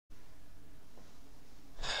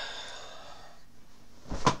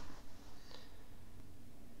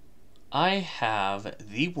I have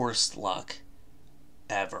the worst luck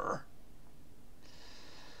ever.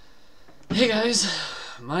 Hey guys,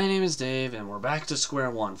 my name is Dave, and we're back to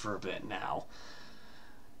square one for a bit now.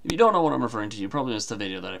 If you don't know what I'm referring to, you probably missed the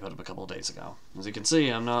video that I put up a couple of days ago. As you can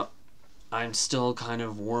see, I'm still kind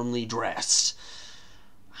of warmly dressed.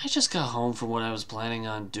 I just got home from what I was planning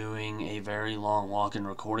on doing a very long walk and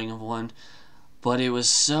recording of one, but it was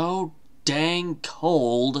so dang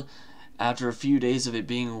cold after a few days of it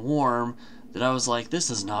being warm that I was like,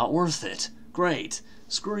 this is not worth it. Great.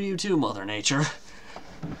 Screw you too, Mother Nature.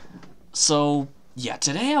 So, yeah,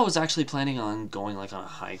 today I was actually planning on going on a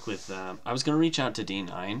hike with, I was going to reach out to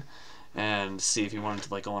D9 and see if he wanted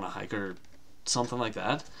to go on a hike or something like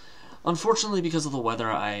that. Unfortunately, because of the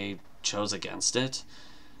weather, I chose against it,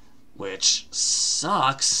 which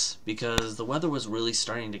sucks because the weather was really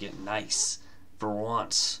starting to get nice for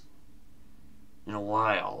once in a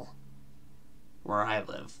while where I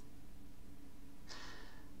live.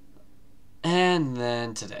 And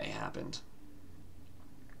then today happened.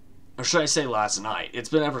 Or should I say last night? It's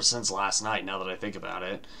been ever since last night, now that I think about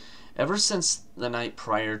it. Ever since the night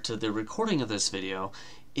prior to the recording of this video,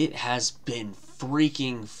 it has been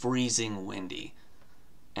freaking freezing windy.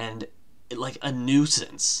 And like a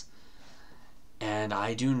nuisance. And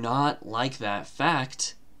I do not like that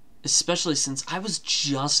fact, especially since I was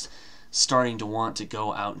just starting to want to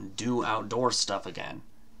go out and do outdoor stuff again.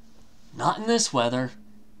 Not in this weather.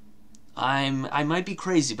 I might be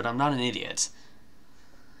crazy, but I'm not an idiot.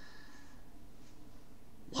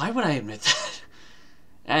 Why would I admit that?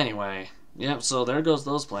 Anyway, yep, so there goes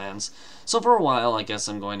those plans. So for a while, I guess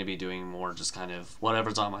I'm going to be doing more just kind of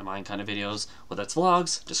whatever's on my mind kind of videos, whether it's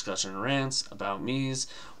vlogs, discussion and rants, about me's,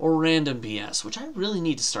 or random BS, which I really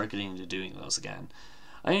need to start getting into doing those again.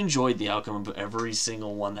 I enjoyed the outcome of every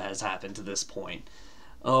single one that has happened to this point.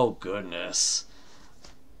 Oh, goodness.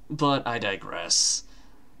 But I digress.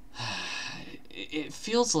 It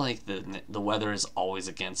feels like the weather is always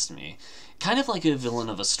against me. Kind of like a villain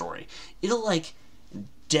of a story. It'll,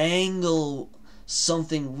 dangle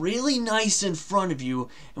something really nice in front of you,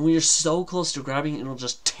 and when you're so close to grabbing it, it'll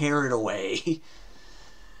just tear it away.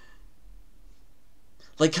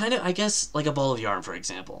 I guess, like a ball of yarn, for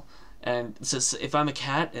example. And so if I'm a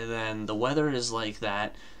cat, and then the weather is like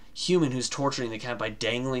that human who's torturing the cat by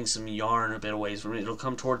dangling some yarn a bit away from it, it'll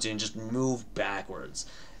come towards you and just move backwards.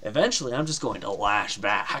 Eventually, I'm just going to lash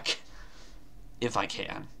back. If I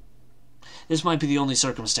can. This might be the only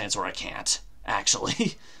circumstance where I can't,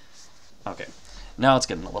 actually. Okay, now it's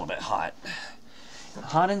getting a little bit hot.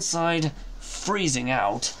 Hot inside, freezing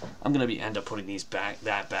out. I'm going to end up putting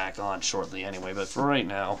that back on shortly anyway, but for right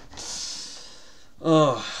now...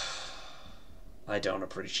 Oh... I don't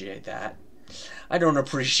appreciate that. I don't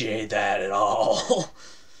appreciate that at all.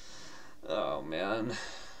 Oh, man.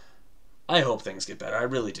 I hope things get better. I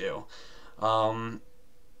really do. But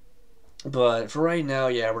for right now,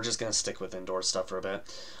 yeah, we're just going to stick with indoor stuff for a bit.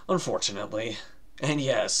 Unfortunately. And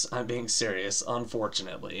yes, I'm being serious.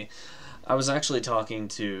 Unfortunately. I was actually talking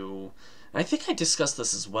to... I think I discussed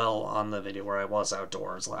this as well on the video where I was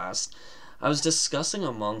outdoors last. I was discussing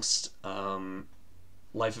amongst...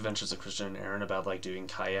 Life Adventures of Christian and Aaron about doing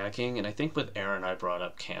kayaking, and I think with Aaron I brought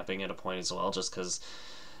up camping at a point as well, just because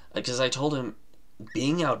I told him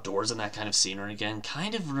being outdoors in that kind of scenery again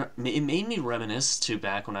it made me reminisce to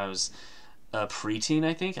back when I was a preteen.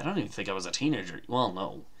 I don't even think I was a teenager. Well,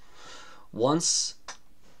 no, once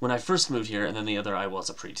when I first moved here, and then the other I was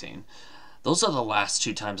a preteen. Those are the last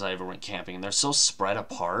two times I ever went camping, and they're so spread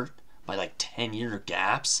apart by 10-year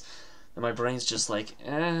gaps that my brain's just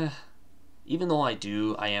even though I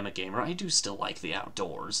am a gamer, I do still like the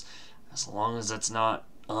outdoors, as long as it's not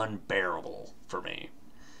unbearable for me.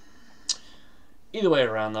 Either way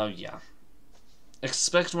around, though, yeah.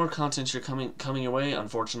 Expect more content coming your way,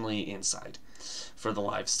 unfortunately, inside, for the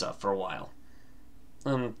live stuff for a while.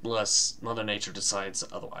 Unless Mother Nature decides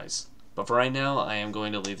otherwise. But for right now, I am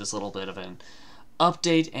going to leave this little bit of an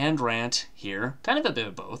update and rant here. Kind of a bit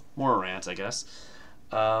of both. More a rant, I guess.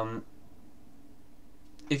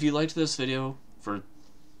 If you liked this video, for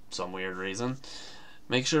some weird reason,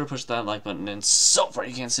 make sure to push that like button in so far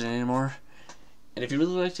you can't see it anymore. And if you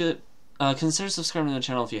really liked it, consider subscribing to the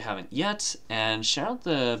channel if you haven't yet, and share out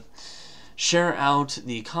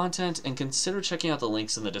the content, and consider checking out the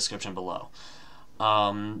links in the description below.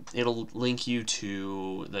 It'll link you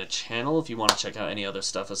to the channel if you want to check out any other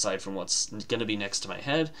stuff aside from what's going to be next to my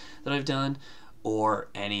head that I've done, or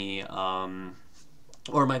any...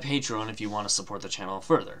 or my Patreon if you want to support the channel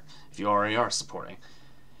further, if you already are supporting.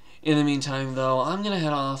 In the meantime, though, I'm going to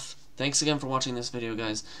head off. Thanks again for watching this video,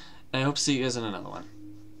 guys, and I hope to see you guys in another one.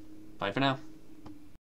 Bye for now.